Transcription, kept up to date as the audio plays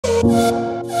Hi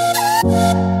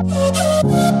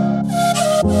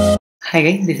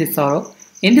guys, this is Saurabh.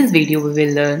 In this video, we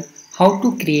will learn how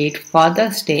to create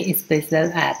Father's Day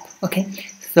special app. Okay,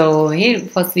 so here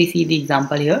first we see the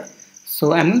example here.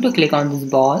 So I'm going to click on this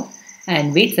ball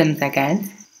and wait some seconds.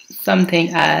 Something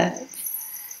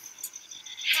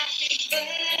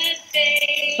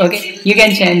okay, you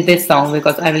can change this song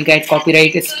because I will get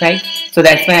copyright strike. So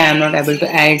that's why I'm not able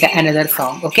to add another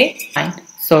song. Okay, fine.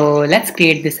 So let's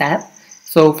create this app.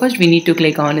 So first we need to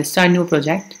click on Start New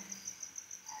Project,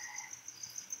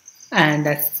 and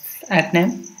that's app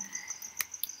name.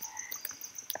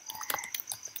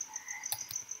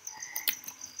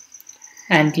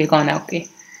 And click on OK.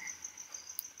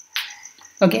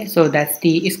 Okay, so that's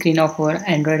the screen of our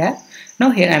Android app.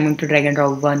 Now here I'm going to drag and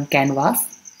drop one canvas.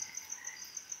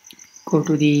 Go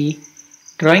to the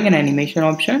drawing and animation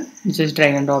option. Just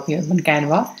drag and drop here one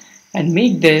canvas and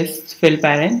make this fill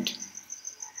parent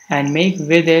and make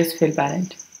width as fill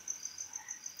parent.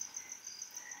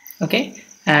 Okay,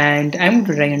 and I'm going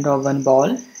to drag and drop one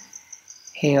ball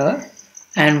here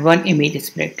and one image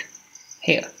split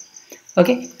here.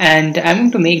 Okay, and I'm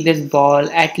going to make this ball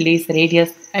at least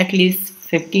radius at least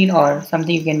 15 or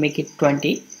something. You can make it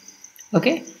 20.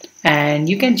 Okay, and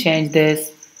you can change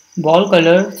this ball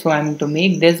color. So I'm going to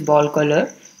make this ball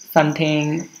color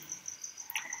something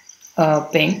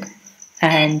pink,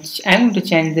 and I'm going to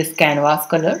change this canvas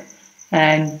color,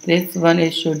 and this one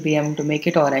is should be I'm going to make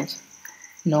it orange.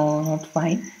 No, not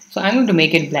fine. So I'm going to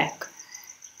make it black.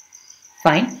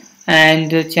 Fine,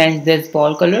 and change this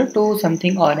ball color to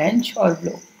something orange or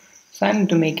blue. So I'm going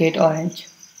to make it orange.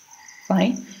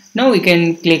 Fine. Now we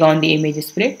can click on the image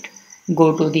split,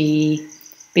 go to the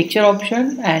picture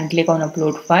option and click on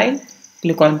upload file,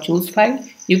 click on choose file.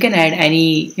 You can add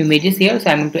any images here. So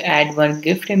I'm going to add one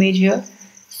gift image here.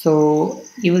 So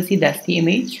you will see that's the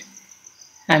image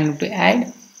I'm going to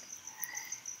add.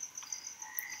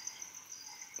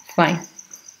 Fine.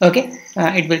 Okay,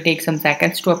 it will take some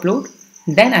seconds to upload.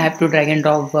 Then I have to drag and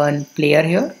drop one player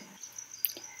here.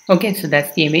 Okay, so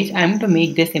that's the image. I'm going to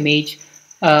make this image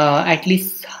at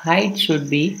least height should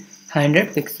be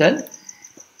 100 pixel,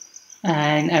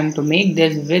 and I'm to make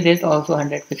this width is also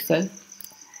 100 pixel.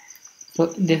 So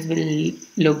this will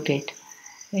look great.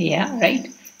 Yeah, right.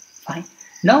 Fine.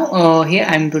 Now here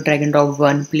I'm to drag and drop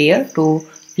one player to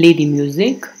play the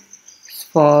music.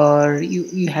 For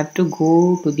you have to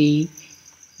go to the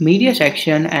media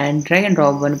section and drag and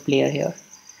drop one player here.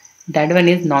 That one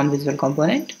is non-visual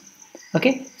component.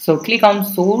 Okay, so click on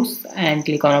source and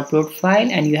click on upload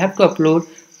file, and you have to upload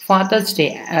Father's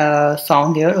Day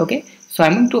song here. Okay, so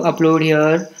I'm going to upload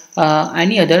here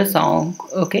any other song.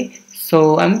 Okay,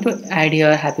 so I'm going to add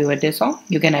here happy birthday song.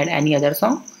 You can add any other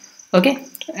song. Okay,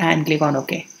 and click on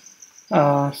OK.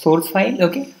 Source file.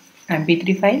 Okay,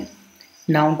 mp3 file.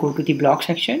 Now go to the block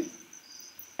section,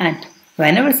 and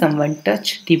whenever someone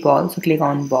touched the ball, so click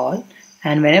on ball,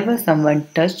 and whenever someone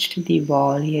touched the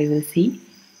ball, here you will see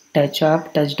touch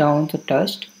up, touch down, so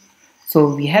touched.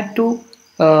 So we have to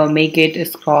make it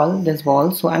scroll this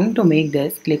ball. So I'm going to make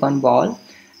this, click on ball,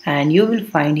 and you will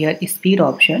find here speed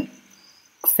option,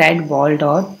 set ball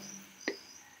dot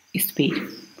speed.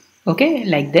 Okay,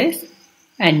 like this.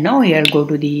 And now here go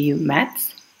to the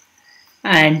maths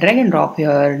and drag and drop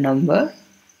your number.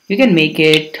 You can make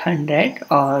it 100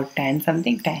 or 10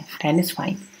 something. 10 is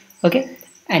fine. Okay,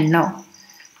 and now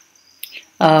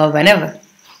whenever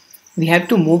we have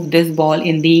to move this ball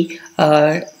in the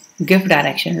gift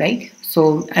direction, right?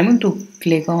 So I'm going to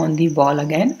click on the ball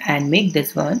again and make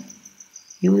this one.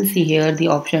 You will see here the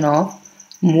option of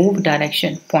move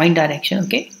direction, point direction.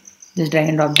 Okay, just drag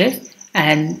and drop this,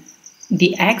 and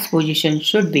the X position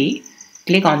should be,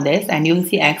 click on this, and you will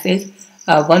see X is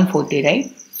 140, right?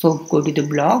 So go to the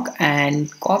block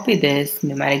and copy this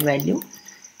numeric value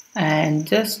and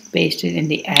just paste it in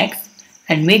the X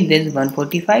and make this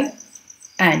 145,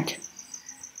 and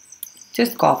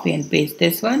just copy and paste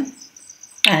this one.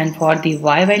 And for the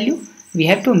Y value, we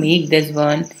have to make this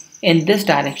one in this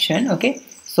direction. Okay,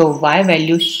 so Y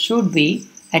value should be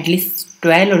at least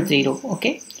 12 or 0.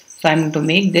 Okay, so I'm going to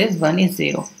make this one is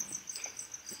 0.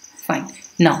 Fine.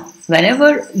 Now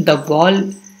whenever the ball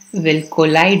will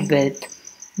collide with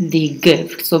the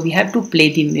gift, so we have to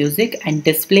play the music and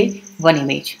display one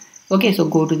image. Okay, so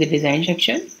go to the design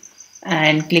section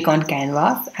and click on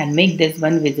canvas and make this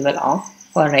one visible off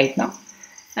for right now,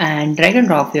 and drag and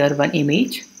drop here one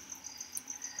image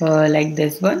like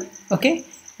this one. Okay,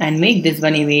 and make this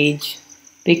one image,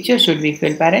 picture should be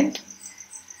fill parent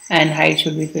and height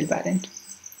should be fill parent,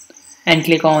 and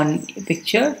click on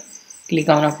picture, click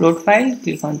on upload file,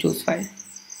 click on choose file,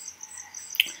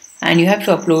 and you have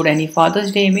to upload any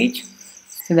Father's Day image.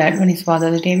 So that one is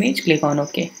Father's Day image. Click on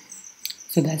OK.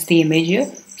 So that's the image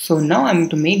here. So now I'm going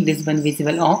to make this one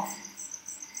visible off.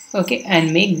 Okay,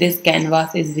 and make this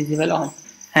canvas is visible on.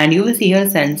 And you will see here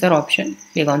sensor option.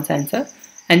 Click on sensor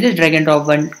and just drag and drop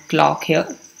one clock here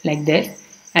like this,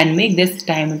 and make this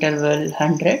time interval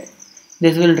 100.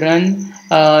 This will run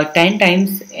 10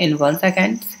 times in 1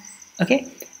 second. Okay,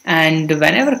 and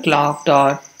whenever clock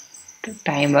dot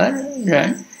timer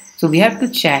run, so we have to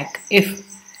check if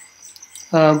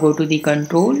go to the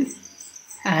control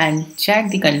and check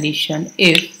the condition.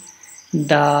 If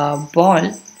the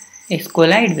ball is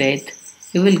collide with,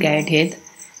 you will get it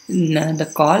the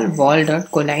call ball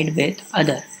dot collide with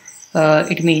other.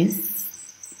 It means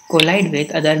collide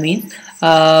with other means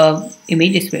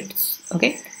image splits.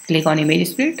 Okay, click on image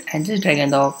split and just drag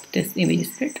and drop this image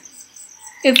split.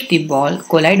 If the ball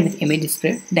collide with image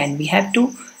split, then we have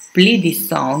to play this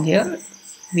song here.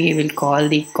 We will call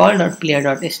the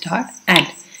call.player.start, and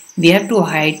we have to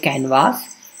hide canvas.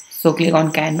 So click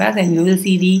on canvas and you will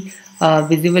see the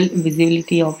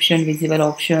visibility option, visible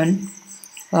option,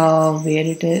 where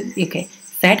it is. Okay,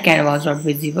 set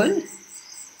canvas.visible.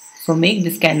 So make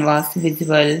this canvas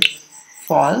visible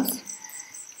false.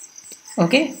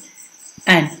 Okay,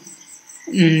 and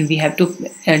we have to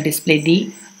display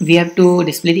the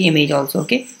image also.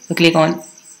 Okay, so click on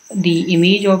the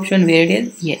image option where it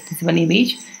is. Yes, this one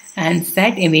image, and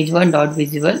set image one dot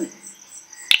visible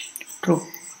true.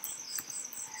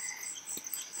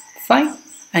 Fine,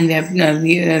 and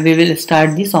we will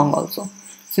start the song also.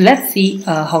 So let's see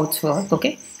how it's work.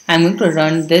 Okay, I'm going to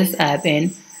run this app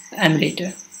in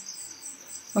emulator.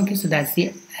 Okay, so that's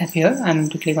the app here. I'm going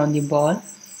to click on the ball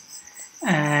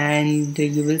and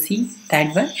you will see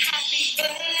that one.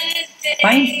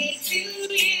 Fine.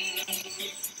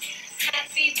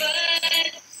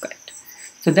 Correct.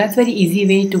 So that's very easy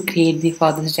way to create the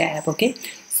Father's Day app. Okay,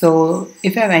 so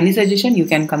if you have any suggestion, you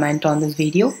can comment on this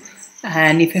video,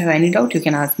 and if you have any doubt, you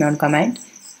can ask me on comment.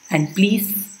 And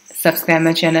please subscribe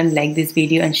my channel, like this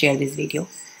video and share this video.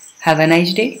 Have a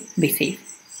nice day. Be safe.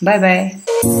 Bye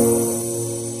bye.